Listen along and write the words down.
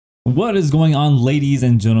What is going on, ladies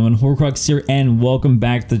and gentlemen? Hoarcrux here and welcome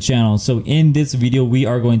back to the channel. So in this video we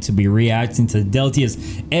are going to be reacting to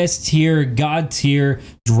Deltia's S tier, God tier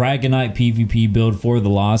Dragonight PvP build for the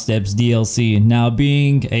Lost Depths DLC. Now,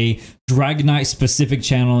 being a Dragonight specific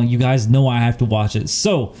channel, you guys know I have to watch it.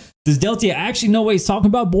 So does Deltia actually know what he's talking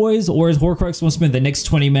about, boys? Or is Hoarcrux going to spend the next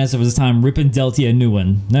 20 minutes of his time ripping Deltia a new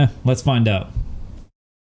one? Nah, let's find out.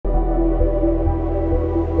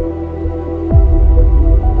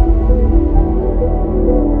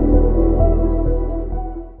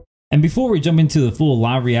 And before we jump into the full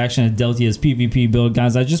live reaction of Deltia's PvP build,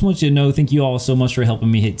 guys, I just want you to know, thank you all so much for helping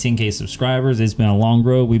me hit 10K subscribers. It's been a long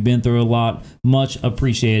road. We've been through a lot. Much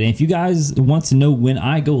appreciated. And if you guys want to know when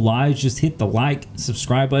I go live, just hit the like,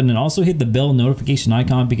 subscribe button, and also hit the bell notification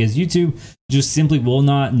icon, because YouTube just simply will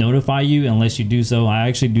not notify you unless you do so. I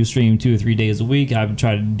actually do stream 2 or 3 days a week. I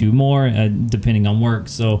try to do more depending on work.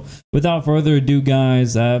 So without further ado,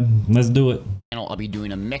 guys, let's do it. I'll be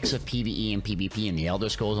doing a mix of PvE and PvP in the Elder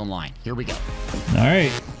Scrolls Online. Here we go. All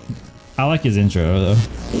right. I like his intro, though.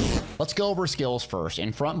 Let's go over skills first.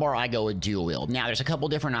 In front bar, I go with dual wield. Now, there's a couple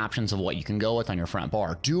different options of what you can go with on your front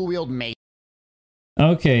bar. Dual wield may...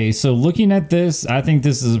 Okay, so looking at this, I think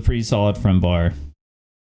this is a pretty solid front bar.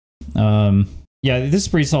 Yeah, this is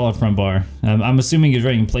pretty solid front bar. I'm assuming he's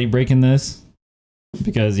running plate break in this,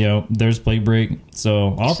 because, you know, there's plate break. So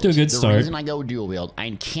off to a good start. The reason I go dual wield,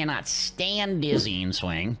 I cannot stand dizzying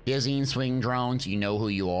swing. Dizzying swing drones, you know who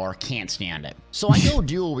you are, can't stand it. So I go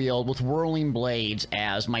dual wield with whirling blades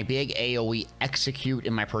as my big AoE execute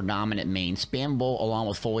in my predominant main spam bowl, along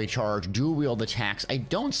with fully charged dual wield attacks. I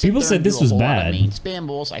don't sit People there said and this do a was whole lot of bad. main spam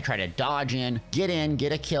bowls. I try to dodge in, get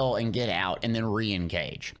a kill, and get out, and then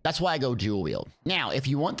re-engage. That's why I go dual wield. Now, if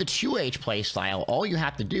you want the 2H playstyle, all you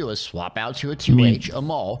have to do is swap out to a 2H, a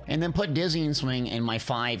Maul, and then put dizzying swing in my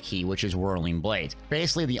 5 key, which is whirling blades.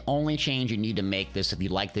 Basically, the only change you need to make this if you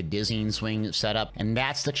like the dizzying swing setup, and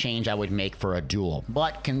that's the change I would make for a duel.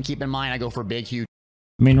 But can keep in mind, I go for big, huge.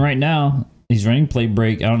 I mean, right now he's running plate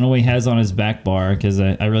break. I don't know what he has on his back bar, because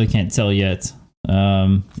I really can't tell yet.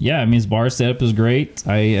 Yeah, I mean, his bar setup is great.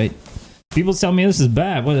 People tell me this is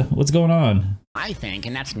bad. What's going on? I think,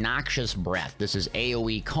 and that's Noxious Breath. This is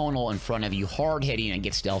AoE conal in front of you, hard hitting, and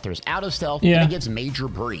gets stealthers out of stealth. Yeah. And it gives major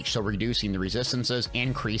breach, so reducing the resistances,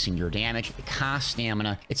 increasing your damage, it costs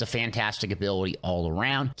stamina. It's a fantastic ability all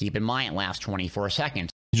around. Keep in mind, it lasts 24 seconds.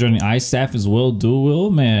 He's running Ice Staff as well, dual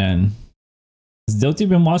wield, man. Has Deltia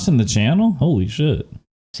been watching the channel? Holy shit.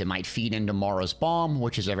 It might feed into Mara's Bomb,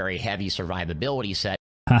 which is a very heavy survivability set.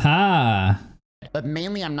 Haha. But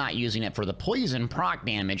mainly I'm not using it for the poison proc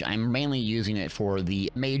damage. I'm mainly using it for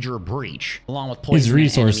the major breach, along with poison. His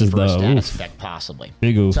resources, for a though. status effect, possibly.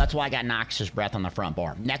 Big oof. So that's why I got Noxious Breath on the front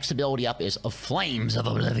bar. Next ability up is Flames of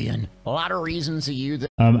Oblivion. A lot of reasons to use it.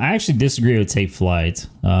 I actually disagree with Take Flight.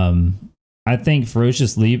 I think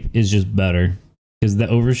Ferocious Leap is just better, because the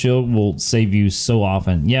overshield will save you so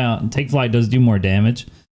often. Yeah, Take Flight does do more damage,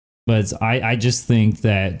 but I just think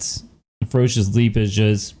that Ferocious Leap is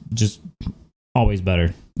just always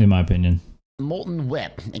better, in my opinion. Molten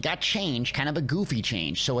Whip. It got changed, kind of a goofy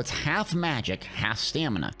change, so it's half magic, half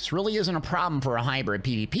stamina. This really isn't a problem for a hybrid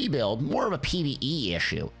PvP build, more of a PvE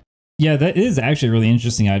issue. Yeah, that is actually a really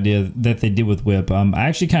interesting idea that they did with Whip. I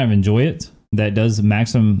actually kind of enjoy it. That does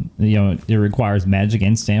maximum, you know, it requires magic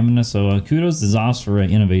and stamina, so kudos to Zos for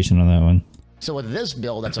innovation on that one. So with this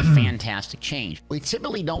build, that's a fantastic change. We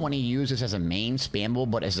typically don't want to use this as a main spam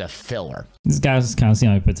build, but as a filler. These guys kind of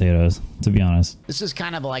seem like potatoes, to be honest. This is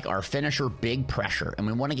kind of like our finisher, Big Pressure, and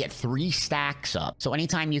we want to get 3 stacks up. So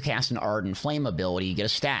anytime you cast an Ardent Flame ability, you get a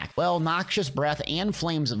stack. Well, Noxious Breath and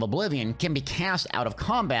Flames of Oblivion can be cast out of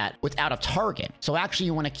combat without a target. So actually,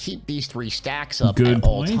 you want to keep these 3 stacks up at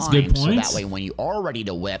all times. Good points. So that way, when you are ready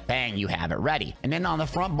to whip, bang, you have it ready. And then on the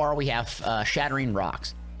front bar, we have Shattering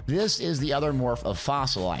Rocks. This is the other morph of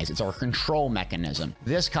Fossilize. It's our control mechanism.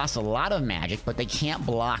 This costs a lot of magic, but they can't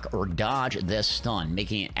block or dodge this stun,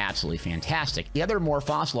 making it absolutely fantastic. The other morph,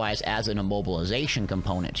 Fossilize, adds an immobilization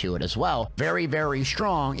component to it as well. Very, very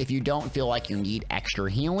strong. If you don't feel like you need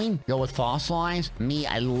extra healing, go with Fossilize. Me,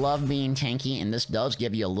 I love being tanky, and this does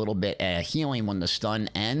give you a little bit of healing when the stun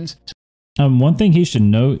ends. One thing he should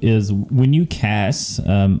note is when you cast,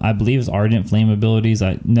 I believe it's Ardent Flame abilities.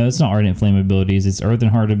 No, it's not Ardent Flame abilities. It's Earth and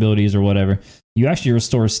Heart abilities or whatever. You actually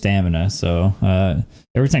restore stamina. So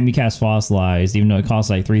every time you cast Fossilized, even though it costs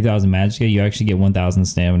like 3,000 magicka, you actually get 1,000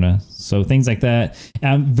 stamina. So things like that.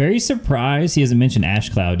 I'm very surprised he hasn't mentioned Ash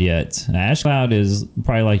Cloud yet. Ash Cloud is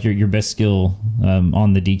probably like your best skill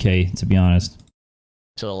on the DK, to be honest.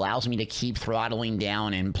 So it allows me to keep throttling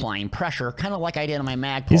down and applying pressure, kind of like I did on my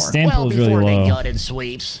Magpar. His stand pull is really before low. They gutted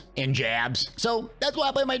sweeps and jabs. So that's why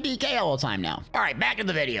I play my DK all the time now. All right, back to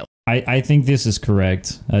the video. I think this is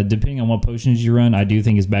correct. Depending on what potions you run, I do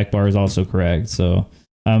think his back bar is also correct. So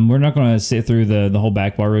we're not going to sit through the whole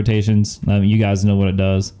back bar rotations. You guys know what it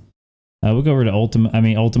does. We'll go over to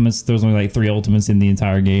ultimates. There's only like 3 ultimates in the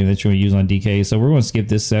entire game that you're going to use on DK. So we're going to skip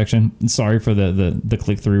this section. Sorry for the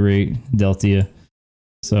click-through rate, Deltia.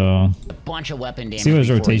 So a bunch of weapon damage. See what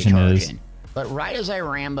his rotation is. But right as I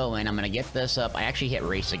Rambo in, I'm going to get this up. I actually hit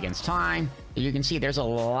race against time. You can see there's a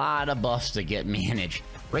lot of buffs to get managed.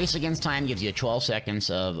 Race against time gives you 12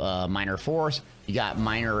 seconds of minor force. You got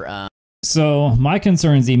minor... So my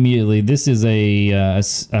concerns immediately, this is a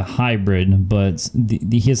hybrid, but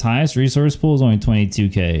his highest resource pool is only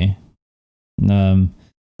 22k.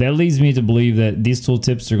 That leads me to believe that these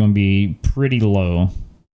tooltips are going to be pretty low.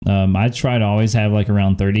 I try to always have like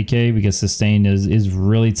around 30k because sustain is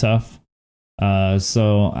really tough.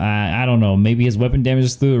 So I don't know. Maybe his weapon damage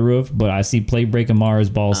is through the roof, but I see plate break Amara's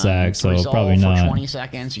ball sack, so probably not. For 20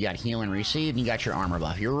 seconds, you got heal and receive, and you got your armor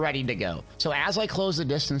buff. You're ready to go. So as I close the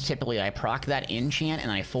distance, typically I proc that enchant,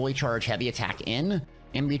 and I fully charge heavy attack in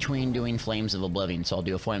between doing Flames of Oblivion. So I'll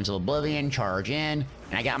do a Flames of Oblivion, charge in,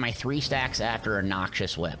 and I got my 3 stacks after a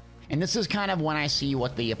Noxious Whip. And this is kind of when I see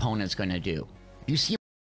what the opponent's going to do. You see.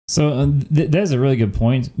 So that's a really good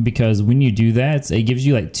point, because when you do that, it gives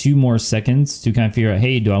you like 2 more seconds to kind of figure out,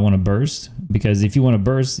 hey, do I want to burst? Because if you want to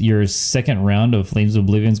burst, your second round of Flames of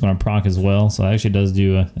Oblivion is going to proc as well. So it actually does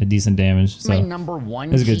do a decent damage. So my number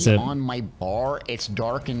 1 key on my bar, it's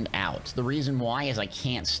darkened out. The reason why is I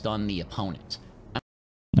can't stun the opponent.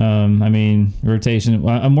 I mean, rotation.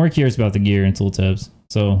 Well, I'm more curious about the gear and tooltips.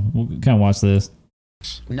 So we'll kind of watch this.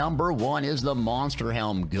 Number 1 is the Monster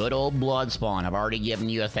Helm, good old blood spawn. I've already given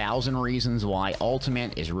you 1,000 reasons why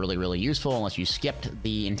ultimate is really useful, unless you skipped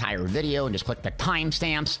the entire video and just clicked the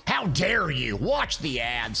timestamps. How dare you watch the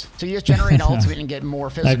ads? So you just generate ultimate and get more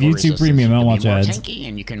physical I have YouTube resistance. Premium, I'll watch ads. Tanky,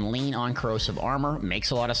 and you can lean on corrosive armor. Makes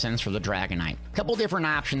a lot of sense for the Dragonight. Couple different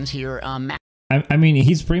options here. I mean,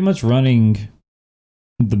 he's pretty much running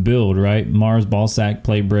the build, right? Mars, ball sack,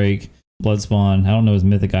 plate break, blood spawn. I don't know his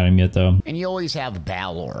mythic item yet, though. And you always have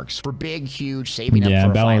Balorgs for big, huge, saving up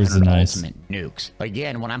for Balorgs 500 nice. ultimate nukes. But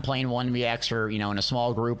again, when I'm playing 1vx or, in a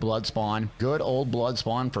small group, blood spawn, good old blood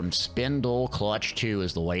spawn from Spindle Clutch 2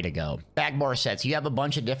 is the way to go. Back bar sets, you have a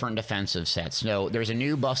bunch of different defensive sets. So there's a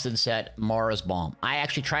new busted set, Mara's Bomb. I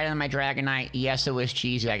actually tried it on my Dragonite. Yes, it was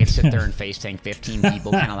cheesy. I could sit there and face tank 15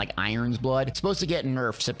 people, kind of like Iron's Blood. It's supposed to get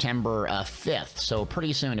nerfed September 5th, so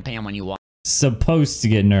pretty soon, depending on when you watch. Supposed to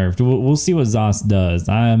get nerfed. We'll see what Zos does.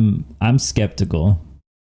 I'm skeptical.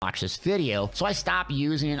 Watch this video, so I stopped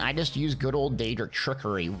using it. I just use good old Daedric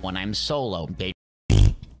Trickery when I'm solo.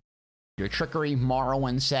 Your Trickery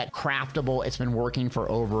Morrowind set, craftable. It's been working for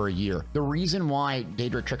over a year. The reason why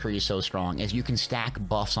Daedric Trickery is so strong is you can stack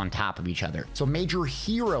buffs on top of each other. So major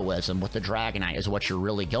heroism with the Dragonite is what you're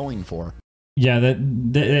really going for. Yeah, that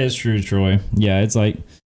is true, Troy. Yeah, it's like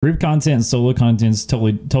group content and solo content is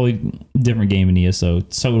totally different game in ESO.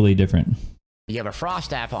 Totally different. You have a Frost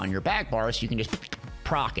Staff on your back bar, so you can just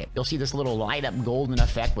proc it. You'll see this little light up golden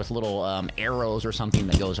effect with little arrows or something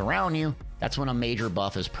that goes around you. That's when a major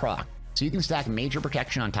buff is proc. So you can stack major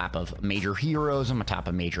protection on top of major heroism, on top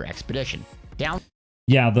of major expedition.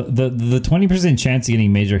 Yeah, the 20% chance of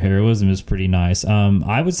getting major heroism is pretty nice.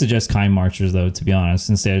 I would suggest Kind Marchers, though, to be honest,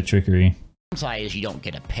 instead of Trickery. Downside is you don't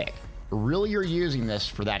get a pick. Really, you're using this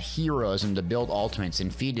for that heroism to build ultimates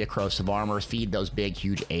and feed the corrosive armors, feed those big,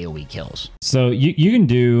 huge AoE kills. So you can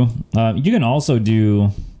do, you can also do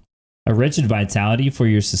a Wretched Vitality for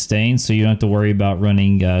your sustain, so you don't have to worry about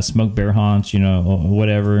running Smoke Bear Haunch, or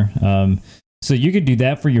whatever. So you could do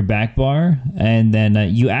that for your back bar, and then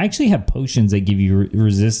you actually have potions that give you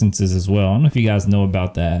resistances as well. I don't know if you guys know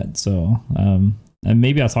about that, so and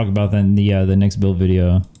maybe I'll talk about that in the next build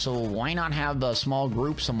video. So why not have a small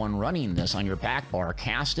group, someone running this on your back bar,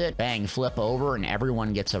 cast it, bang, flip over, and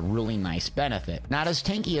everyone gets a really nice benefit. Not as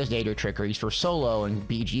tanky as Daedric Trickeries. For solo and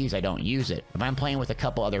BGs, I don't use it. If I'm playing with a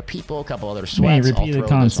couple other people, a couple other sweats, I'll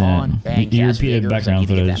throw this on, bang, cast repeated vigors, background and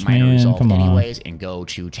get footage. that minor result Come on. anyways, and go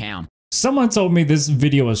to town. Someone told me this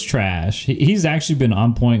video was trash. He's actually been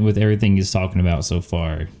on point with everything he's talking about so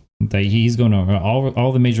far. That he's going over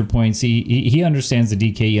all the major points. He understands the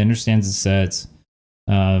DK. He understands the sets.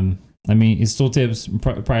 I mean, his tooltips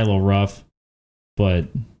probably a little rough, but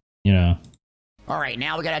All right,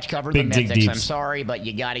 now we got to cover Big the dig mythics. deeps. I'm sorry, but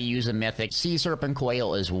you got to use a mythic. Sea Serpent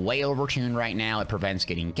Coil is way overtuned right now. It prevents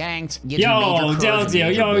getting ganked. Gives you Yo, major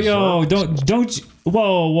Deltia, courage and yo, major don't,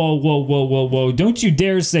 whoa, don't you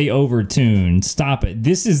dare say overtuned. Stop it.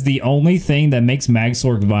 This is the only thing that makes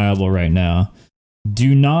Magsork viable right now.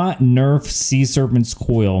 Do not nerf Sea Serpent's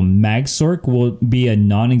Coil. Magsork will be a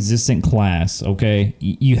non-existent class, okay?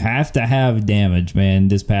 You have to have damage, man,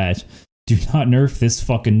 this patch. Do not nerf this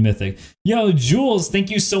fucking mythic. Yo, Jules,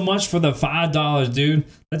 thank you so much for the $5, dude.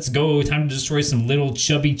 Let's go. Time to destroy some little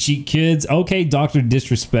chubby cheek kids. Okay, Dr.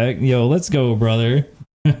 Disrespect. Yo, let's go, brother.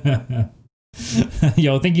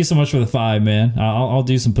 Yo, thank you so much for the 5, man. I'll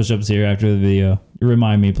do some push-ups here after the video.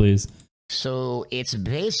 Remind me, please. So it's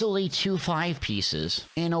basically 2 5-pieces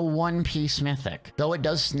in a 1-piece mythic, though it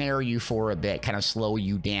does snare you for a bit, kind of slow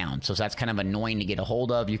you down. So that's kind of annoying to get a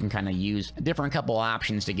hold of. You can kind of use a different couple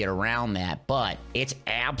options to get around that, but it's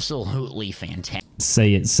absolutely fantastic.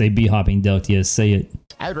 Say it. Say B-hopping Deltia. Say it.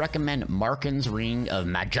 I would recommend Markin's Ring of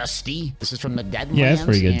Majesty. This is from the Deadlands. Yeah, it's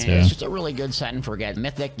pretty good too. It's just a really good set and forget.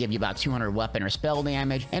 Mythic, give you about 200 weapon or spell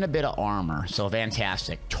damage and a bit of armor. So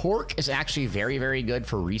fantastic. Torque is actually very, very good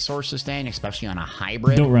for resource sustain, especially on a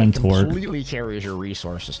hybrid. Don't run it Torque. Completely carries your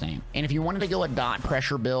resource sustain. And if you wanted to go a dot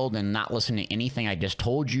pressure build and not listen to anything I just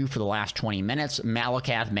told you for the last 20 minutes,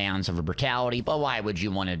 Malakath Bands of Brutality. But why would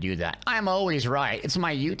you want to do that? I'm always right. It's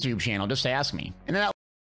my YouTube channel. Just ask me. And then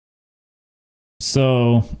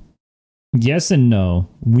So, yes and no.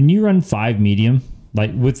 When you run 5 medium,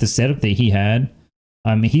 like with the setup that he had,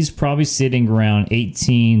 he's probably sitting around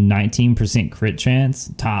 18-19% crit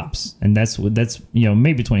chance tops, and that's you know,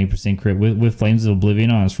 maybe 20% crit with Flames of Oblivion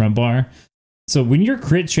on his front bar. So when your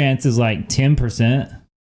crit chance is like 10%,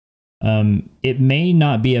 it may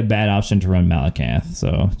not be a bad option to run Malakath.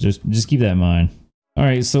 So just keep that in mind. All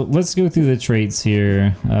right, so let's go through the traits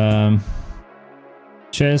here.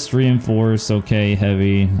 Chest reinforce, okay,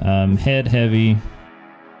 heavy. Head heavy.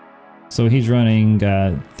 So he's running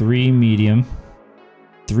 3 medium,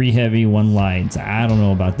 3 heavy, 1 light. I don't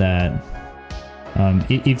know about that.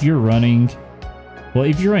 If you're running, well,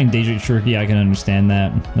 if you're running Daedric Shurky, I can understand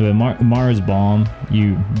that. But Mara's Balm,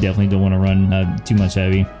 you definitely don't want to run too much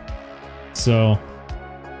heavy. So,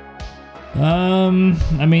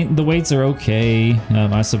 I mean, the weights are okay,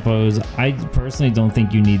 I suppose. I personally don't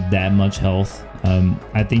think you need that much health.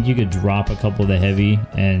 I think you could drop a couple of the heavy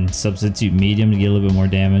and substitute medium to get a little bit more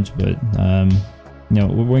damage, but you know,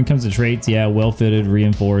 when it comes to traits, yeah, well fitted,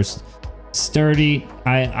 reinforced, sturdy.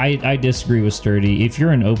 I disagree with sturdy. If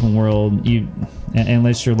you're in open world,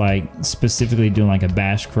 unless you're like specifically doing like a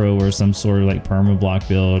Bash Crow or some sort of like perma block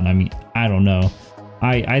build, I mean, I don't know.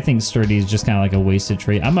 I think sturdy is just kind of like a wasted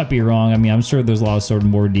trait. I might be wrong. I mean, I'm sure there's a lot of sword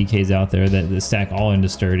and board DKs out there that stack all into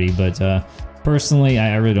sturdy, but personally,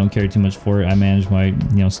 I really don't care too much for it. I manage my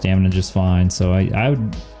stamina just fine, so I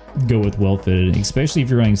would go with well fitted, especially if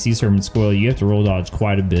you're running Sea Serpent's Coil. You have to roll dodge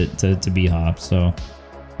quite a bit to be hop. So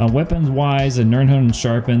weapons wise, a Nirnhone and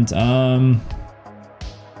Sharpened.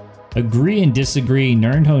 Agree and disagree.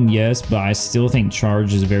 Nirnhone, yes, but I still think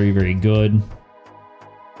Charge is very, very good.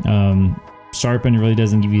 Sharpen really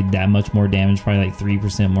doesn't give you that much more damage, probably like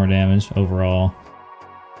 3% more damage overall.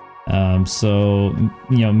 So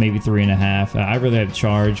maybe 3.5. I really have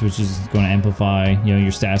Charge, which is going to amplify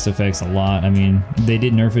your stats effects a lot. I mean, they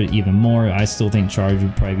did nerf it even more. I still think Charge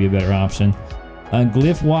would probably be a better option.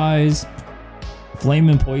 Glyph wise, Flame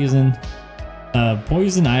and Poison.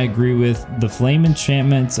 Poison I agree with. The Flame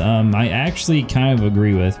enchantment I actually kind of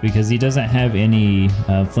agree with, because he doesn't have any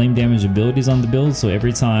flame damage abilities on the build, so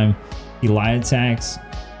every time he light attacks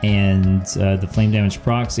and the flame damage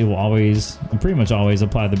procs, it will always, pretty much always,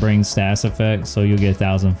 apply the Bring Stats effect, so you'll get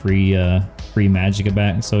 1,000 free magicka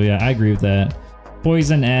back. So yeah, I agree with that.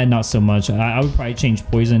 Poison, not so much. I would probably change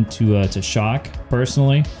Poison to Shock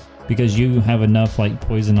personally, because you have enough like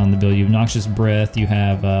poison on the build. You have Noxious Breath, you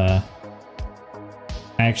have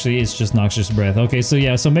actually it's just Noxious Breath. Okay, so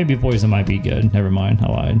yeah, so maybe Poison might be good. Never mind,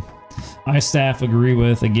 I lied. Ice Staff, agree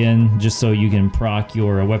with, again, just so you can proc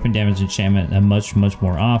your weapon damage enchantment much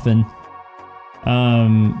more often.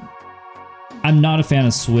 I'm not a fan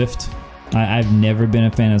of Swift. I've never been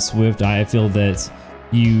a fan of Swift. I feel that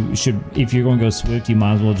you should, if you're going to go Swift, you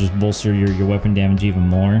might as well just bolster your weapon damage even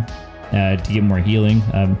more to get more healing.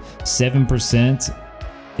 7%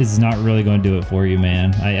 is not really going to do it for you,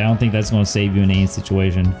 man. I don't think that's going to save you in any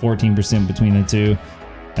situation. 14% between the two.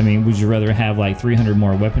 I mean, would you rather have like 300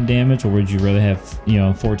 more weapon damage, or would you rather have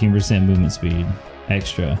 14% movement speed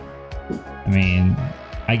extra? I mean,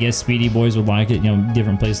 I guess speedy boys would like it,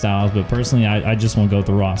 different play styles, but personally I just want to go with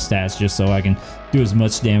the raw stats just so I can do as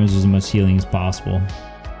much damage, as much healing as possible.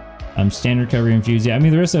 Standard recovery infused. Yeah, I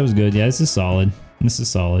mean the rest of that was good. Yeah, this is solid. This is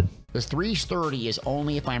solid. This 330 is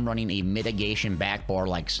only if I'm running a mitigation back bar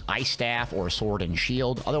like Ice Staff or Sword and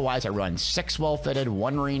Shield. Otherwise, I run 6 well-fitted,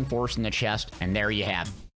 1 reinforced in the chest, and there you have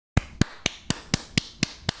it.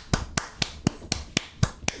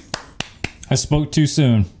 I spoke too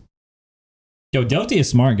soon. Yo, Deltia is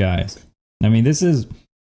smart, guys. I mean, this is...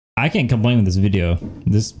 I can't complain with this video.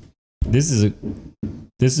 This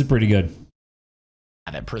is pretty good.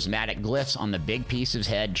 Have prismatic glyphs on the big pieces,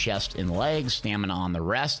 head, chest, and legs, stamina on the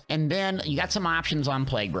rest. And then you got some options on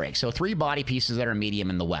Plague Break. So 3 body pieces that are medium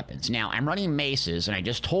in the weapons. Now, I'm running maces, and I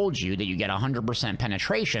just told you that you get 100%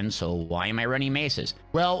 penetration, so why am I running maces?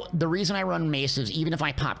 Well, the reason I run maces, even if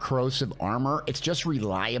I pop corrosive armor, it's just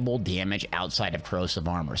reliable damage outside of corrosive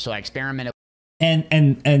armor. So I experimented.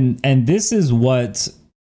 And this is what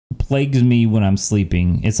plagues me when I'm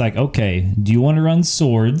sleeping. It's like, okay, do you want to run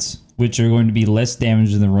swords, which are going to be less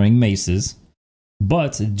damage than running maces,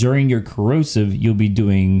 but during your corrosive, you'll be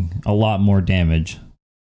doing a lot more damage.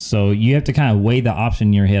 So you have to kind of weigh the option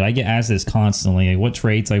in your head. I get asked this constantly, like what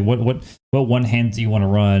traits, like what one hand do you want to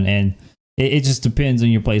run? And it just depends on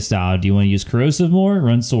your play style. Do you want to use corrosive more?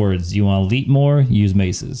 Run swords. Do you want to elite more? Use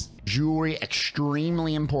maces. Jewelry,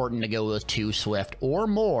 extremely important to go with 2 Swift or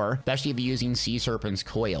more, especially if you're using Sea Serpent's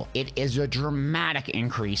Coil. It is a dramatic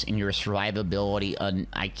increase in your survivability, and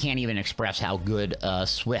I can't even express how good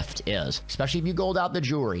Swift is, especially if you gold out the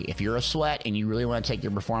jewelry. If you're a sweat and you really want to take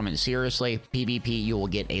your performance seriously, PvP, you will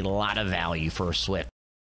get a lot of value for Swift.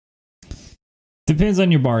 Depends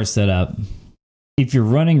on your bar setup. If you're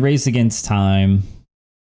running Race Against Time,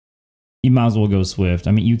 you might as well go Swift.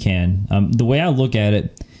 I mean, you can. The way I look at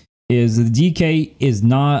it is the DK is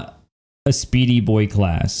not a speedy boy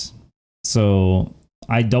class. So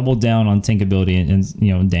I double down on tank ability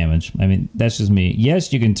and damage. I mean, that's just me.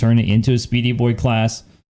 Yes, you can turn it into a speedy boy class,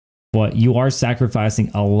 but you are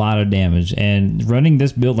sacrificing a lot of damage. And running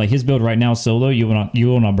this build, like his build right now solo, you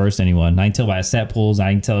will not burst anyone. I can tell by stat pulls,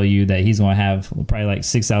 I can tell you that he's going to have probably like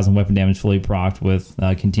 6,000 weapon damage fully procced with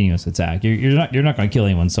continuous attack. You're not going to kill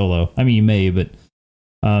anyone solo. I mean, you may, but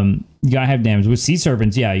you gotta have damage. With Sea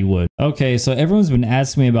Serpents, yeah, you would. Okay, so everyone's been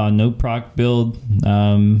asking me about no proc build.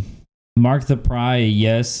 Mark the Pry,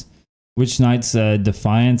 yes. Witch Knight's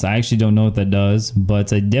Defiance, I actually don't know what that does, but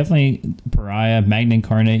definitely Pariah. Magna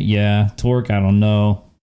Incarnate, yeah. Torque, I don't know.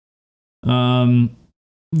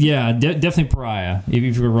 Yeah, definitely Pariah.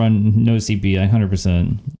 If you run no CP,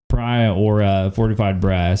 100%. Pariah or Fortified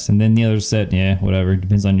Brass, and then the other set, yeah, whatever.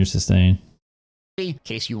 Depends on your sustain. In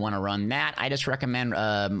case you want to run that, I just recommend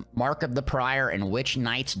Mark of the Prior and Witch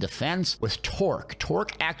Knight's Defense with Torque.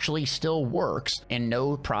 Torque actually still works in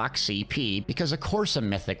no proc CP because of course a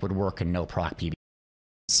Mythic would work in no proc PvP.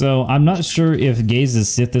 So I'm not sure if Gaze's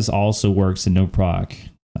Sithis also works in no proc.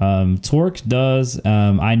 Torque does.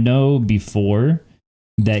 I know before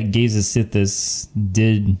that Gaze's Sithis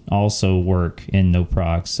did also work in no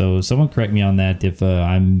proc. So someone correct me on that if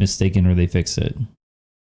I'm mistaken or they fix it.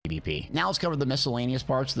 PvP. Now let's cover the miscellaneous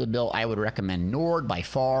parts of the build. I would recommend Nord by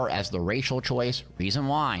far as the racial choice. Reason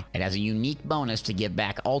why? It has a unique bonus to give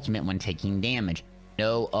back ultimate when taking damage.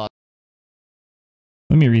 No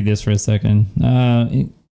Let me read this for a second.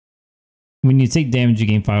 When you take damage, you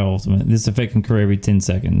gain 5 ultimate. This effect can occur every 10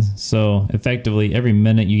 seconds. So effectively, every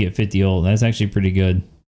minute you get 50 ult. That's actually pretty good.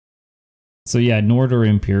 So yeah, Nord or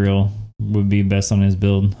Imperial would be best on his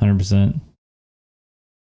build, 100%.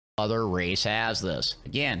 Other race has this.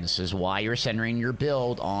 Again, this is why you're centering your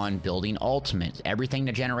build on building ultimate. Everything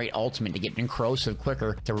to generate ultimate to get corrosive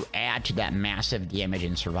quicker to add to that massive damage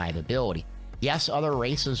and survivability. Yes, other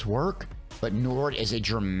races work, but Nord is a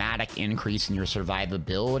dramatic increase in your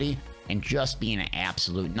survivability and just being an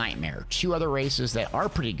absolute nightmare. 2 other races that are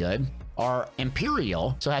pretty good are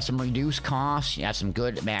Imperial, so it has some reduced costs, you have some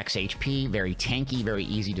good max HP, very tanky, very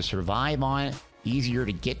easy to survive on it. Easier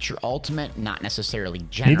to get your ultimate, not necessarily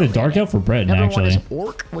generate. Need the Dark Elf for bread, Number actually. 1 is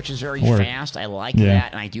Orc, which is very fast. I like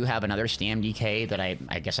that, and I do have another Stam DK that I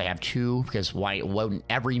guess I have 2, because why wouldn't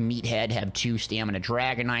every meathead have 2 Stamina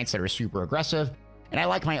Dragonites that are super aggressive? And I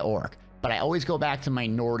like my Orc, but I always go back to my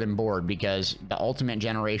Nord and board, because the ultimate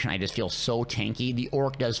generation, I just feel so tanky. The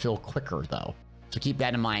Orc does feel quicker, though. So keep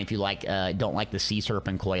that in mind if you don't like the Sea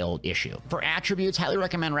Serpent Coil issue. For attributes, highly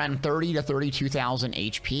recommend around 30 to 32,000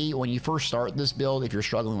 HP. When you first start this build, if you're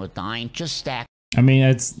struggling with dying, just stack. I mean,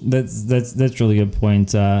 that's really good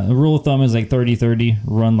point. A rule of thumb is like 30-30.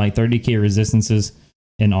 Run like 30k resistances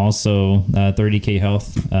and also 30k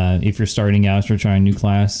health. If you're starting out, if you're trying a new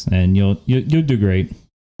class, and you'll do great,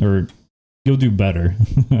 or you'll do better.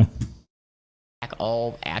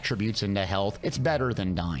 all attributes into health, it's better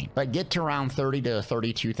than dying. But get to around 30 to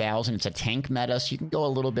 32,000. It's a tank meta, so you can go a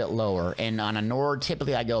little bit lower. And on a Nord,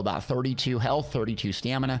 typically I go about 32 health, 32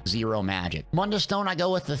 stamina, 0 magic. Munda Stone, I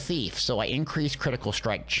go with the Thief, so I increase critical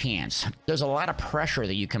strike chance. There's a lot of pressure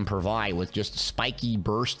that you can provide with just spiky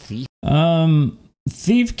burst Thief.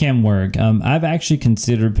 Thief can work. I've actually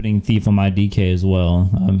considered putting Thief on my DK as well.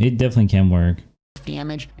 It definitely can work.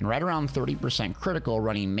 Damage and right around 30% critical.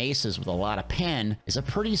 Running maces with a lot of pen is a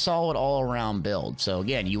pretty solid all-around build. So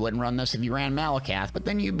again, you wouldn't run this if you ran Malakath, but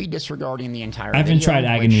then you'd be disregarding the entire I haven't tried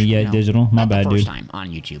Agony yet, Digital. My bad, dude. First time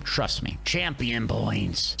on YouTube, trust me. Champion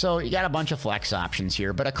points. So you got a bunch of flex options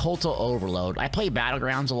here, but Occultal Overload. I play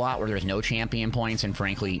Battlegrounds a lot where there's no champion points, and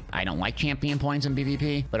frankly, I don't like champion points in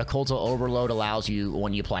PvP, but Occultal Overload allows you,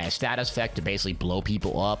 when you apply a status effect, to basically blow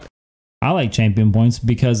people up. I like champion points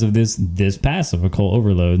because of this passive, Occult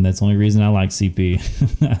Overload, and that's the only reason I like CP.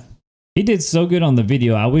 He did so good on the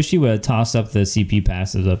video. I wish he would have tossed up the CP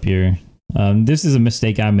passives up here. This is a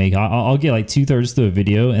mistake I make. I'll get like 2/3 through a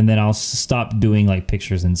video, and then I'll stop doing like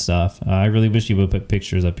pictures and stuff. I really wish he would put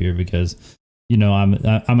pictures up here because, you know,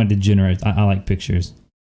 I'm a degenerate. I like pictures.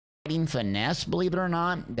 Finesse, believe it or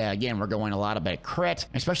not. Again, we're going a lot about crit,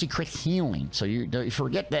 especially crit healing. So you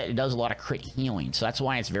forget that it does a lot of crit healing. So that's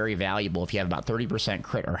why it's very valuable if you have about 30%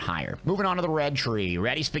 crit or higher. Moving on to the red tree.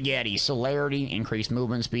 Ready Spaghetti. Celerity, increased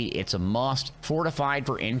movement speed. It's a must. Fortified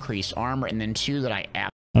for increased armor. And then 2 that I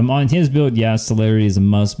on his build, yeah, Celerity is a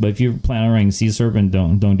must. But if you're planning on running Sea Serpent,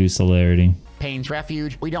 don't do Celerity. Pain's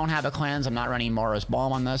Refuge. We don't have a cleanse. I'm not running Mara's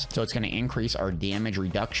Balm on this. So it's going to increase our damage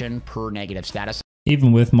reduction per negative status.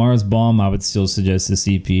 Even with Mara's Balm, I would still suggest the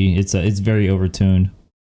CP. It's very overtuned.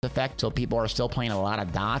 Effect, so people are still playing a lot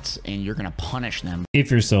of dots, and you're going to punish them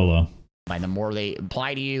if you're solo. By the more they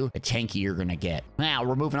apply to you, the tankier you're going to get. Now,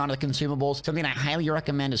 we're moving on to the consumables. Something I highly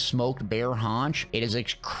recommend is Smoked Bear Haunch. It is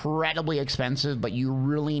incredibly expensive, but you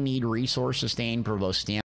really need resource sustain for both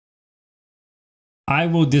stamina. I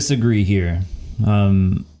will disagree here.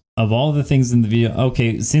 Of all the things in the video,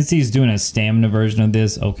 okay, since he's doing a stamina version of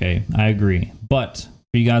this, okay, I agree. But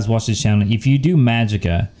for you guys watch this channel, if you do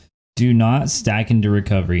Magicka, do not stack into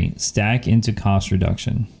recovery, stack into cost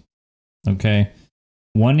reduction. Okay,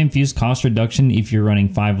 1 infused cost reduction if you're running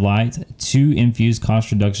 5 light, 2 infused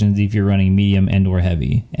cost reductions if you're running medium and or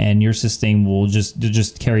heavy, and your sustain will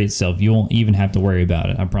just carry itself. You won't even have to worry about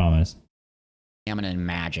it, I promise. Stamina and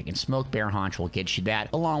magic, and Smoked Bear Haunch will get you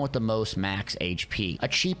that along with the most max HP. A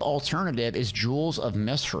cheap alternative is Jewels of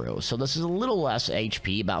Misru. So this is a little less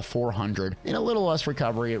HP, about 400, and a little less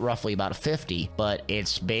recovery at roughly about 50, but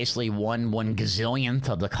it's basically one gazillionth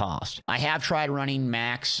of the cost. I have tried running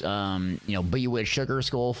max, Bewitched Sugar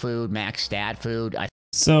Skull food, max stat food.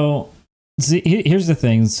 So see, here's the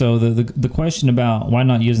thing. So the question about why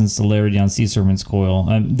not using Celerity on Sea Serpent's Coil,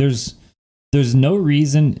 there's no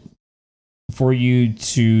reason for you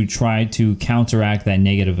to try to counteract that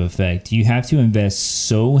negative effect. You have to invest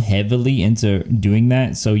so heavily into doing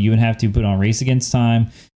that. So you would have to put on Race Against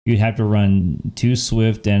Time. You'd have to run 2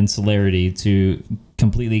 Swift and Celerity to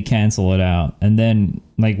completely cancel it out. And then,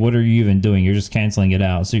 like, what are you even doing? You're just canceling it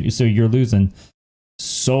out. So you're losing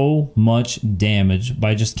so much damage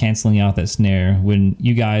by just canceling out that snare. When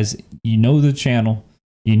you guys, you know the channel,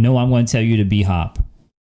 you know I'm going to tell you to B-hop.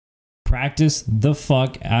 Practice the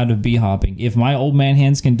fuck out of B-hopping. If my old man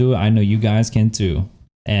hands can do it, I know you guys can too.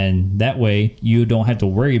 And that way, you don't have to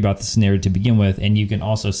worry about the snare to begin with, and you can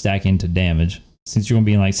also stack into damage, since you're going to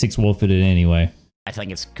be in like 6 wolf-footed anyway. I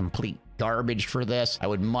think it's complete garbage for this. I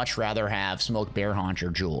would much rather have Smoked Bear Haunch or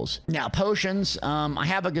Jewels. Now, potions, I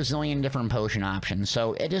have a gazillion different potion options,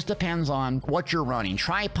 so it just depends on what you're running.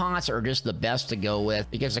 Tripods are just the best to go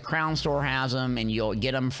with, because the Crown Store has them, and you'll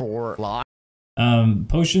get them for lock.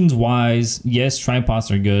 Potions wise, yes, tripods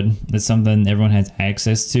are good. That's something everyone has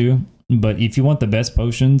access to. But if you want the best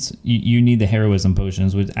potions, you need the heroism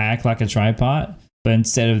potions, which act like a tripod, but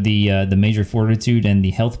instead of the major fortitude and the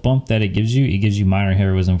health bump that it gives you minor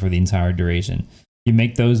heroism for the entire duration. You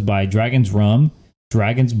make those by Dragon's Rum,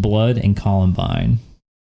 Dragon's Blood, and Columbine.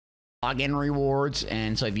 Login rewards,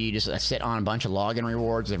 and so if you just sit on a bunch of login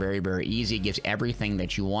rewards, they're very, very easy. It gives everything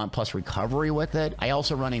that you want plus recovery with it. I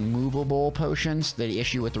also run a movable potions. The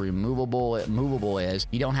issue with the movable is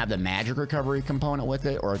you don't have the magic recovery component with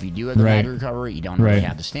it, or if you do have the magic recovery, you don't really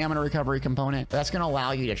have the stamina recovery component. That's going to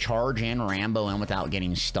allow you to charge in, Rambo in without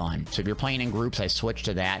getting stunned. So if you're playing in groups, I switch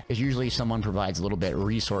to that, because usually someone provides a little bit of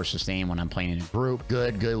resource sustain when I'm playing in a group.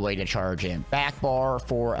 Good way to charge in. Back bar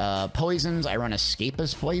for poisons, I run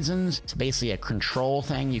Escapist Poisons. It's basically a control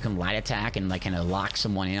thing. You can light attack and like kind of lock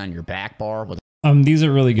someone in on your back bar with. These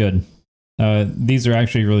are really good. These are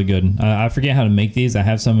actually really good. I forget how to make these. I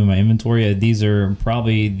have some in my inventory. These are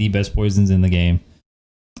probably the best poisons in the game.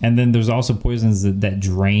 And then there's also poisons that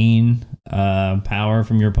drain power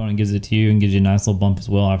from your opponent, gives it to you, and gives you a nice little bump as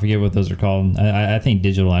well. I forget what those are called. I think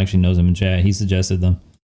Digital actually knows them in chat. He suggested them.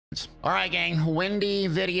 All right, gang. Windy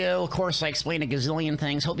video. Of course, I explained a gazillion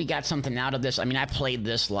things. Hope you got something out of this. I mean, I played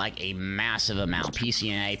this like a massive amount.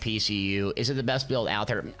 PCNA, PCU. Is it the best build out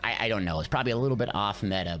there? I don't know. It's probably a little bit off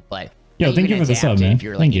meta, but... Yo, thank you for the sub, man. If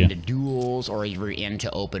you're like into duels, or if you're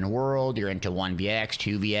into open world, you're into 1vx,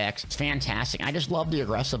 2vx. It's fantastic. I just love the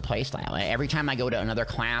aggressive playstyle. Every time I go to another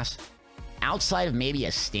class, outside of maybe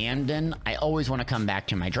a stand-in, I always want to come back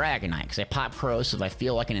to my Dragonight, because I pop corrosive, I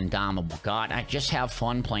feel like an indomitable god. I just have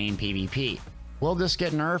fun playing PvP. Will this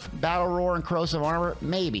get nerfed? Battle Roar and corrosive armor?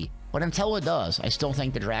 Maybe. But until it does, I still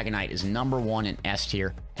think the Dragonight is #1 in S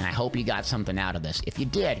tier, and I hope you got something out of this. If you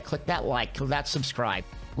did, click that like, click that subscribe.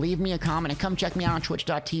 Leave me a comment and come check me out on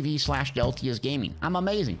twitch.tv/DeltiaSgaming. I'm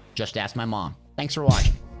amazing. Just ask my mom. Thanks for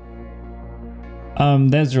watching.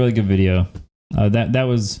 That's a really good video. That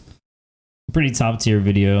was a pretty top tier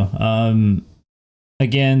video.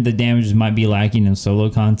 Again, the damages might be lacking in solo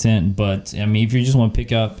content, but I mean, if you just want to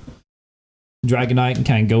pick up Dragonight and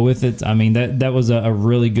kind of go with it, I mean, that was a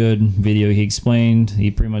really good video. He explained, he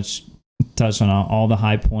pretty much touched on all the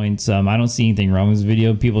high points. I don't see anything wrong with this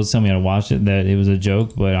video. People tell me how to watch it, that it was a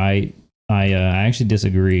joke, but I actually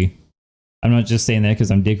disagree. I'm not just saying that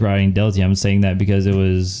because I'm dick riding Deltia. I'm saying that because it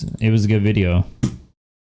was a good video.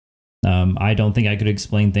 I don't think I could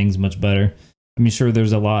explain things much better. I mean, sure,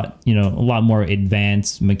 there's a lot more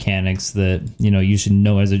advanced mechanics that you should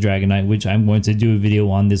know as a Dragonight, which I'm going to do a video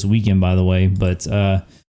on this weekend, by the way. But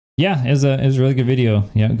yeah, it was a really good video.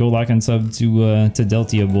 Yeah, go like and sub to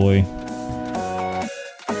Deltia boy.